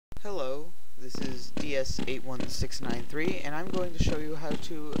Hello, this is DS81693, and I'm going to show you how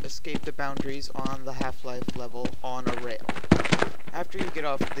to escape the boundaries on the Half-Life level on a rail. After you get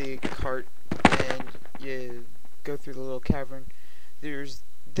off the cart and you go through the little cavern, there's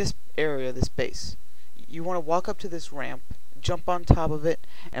this area, this base. You want to walk up to this ramp, jump on top of it,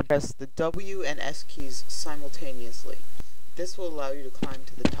 and press the W and S keys simultaneously. This will allow you to climb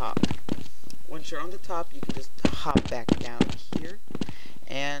to the top. Once you're on the top, you can just hop back down here.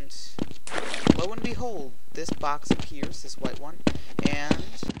 And lo and behold, this box appears, this white one, and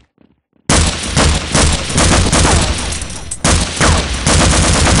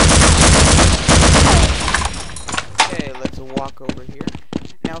okay, let's walk over here.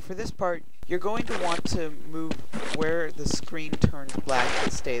 Now for this part, you're going to want to move where the screen turns black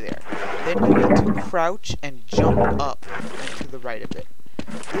and stay there. Then you need to crouch and jump up and to the right of it.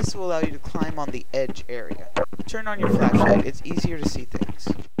 This will allow you to climb on the edge area. Turn on your flashlight, it's easier to see things.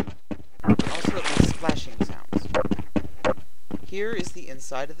 Also, it makes splashing sounds. Here is the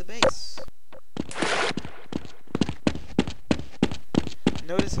inside of the base.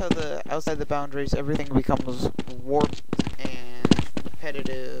 Notice how outside the boundaries, everything becomes warped and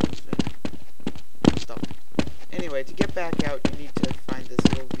repetitive and stuff. Anyway, to get back out, you need to find this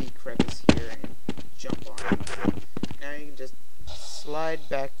little V crevice here and jump on it. Now you can just slide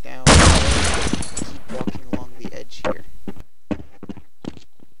back down and keep walking along the edge here.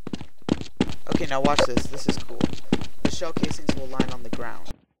 Okay, now watch this. This is cool. The shell casings will line on the ground.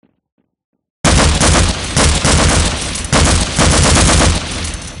 I'm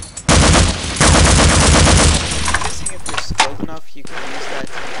guessing if you're skilled enough, you can use that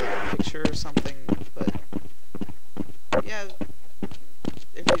to take a picture or something, but yeah,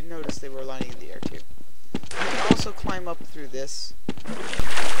 if you notice, they were lining in the air too. You can also climb up through this.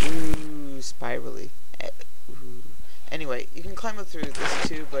 Ooh, spirally. Ooh. Anyway, you can climb up through this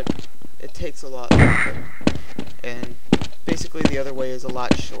too, but it takes a lot longer. And basically the other way is a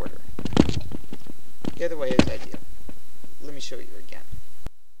lot shorter. The other way is ideal. Let me show you again.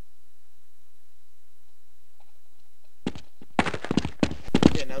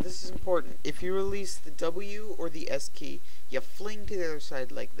 Okay, now this is important. If you release the W or the S key, you fling to the other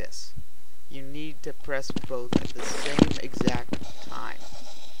side like this. You need to press both at the same exact time.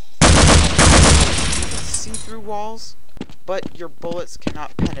 You can see through walls, but your bullets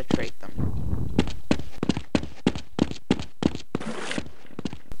cannot penetrate them.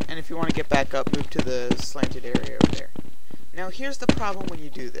 And if you want to get back up, move to the slanted area over there. Now here's the problem when you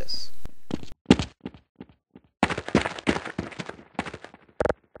do this.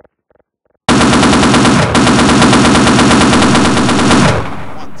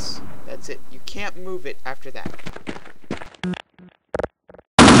 Once. That's it. You can't move it after that.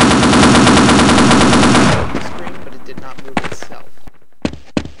 But it did not move itself.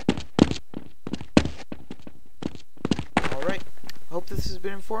 Alright, hope this has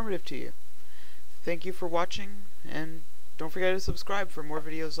been informative to you. Thank you for watching, and don't forget to subscribe for more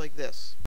videos like this.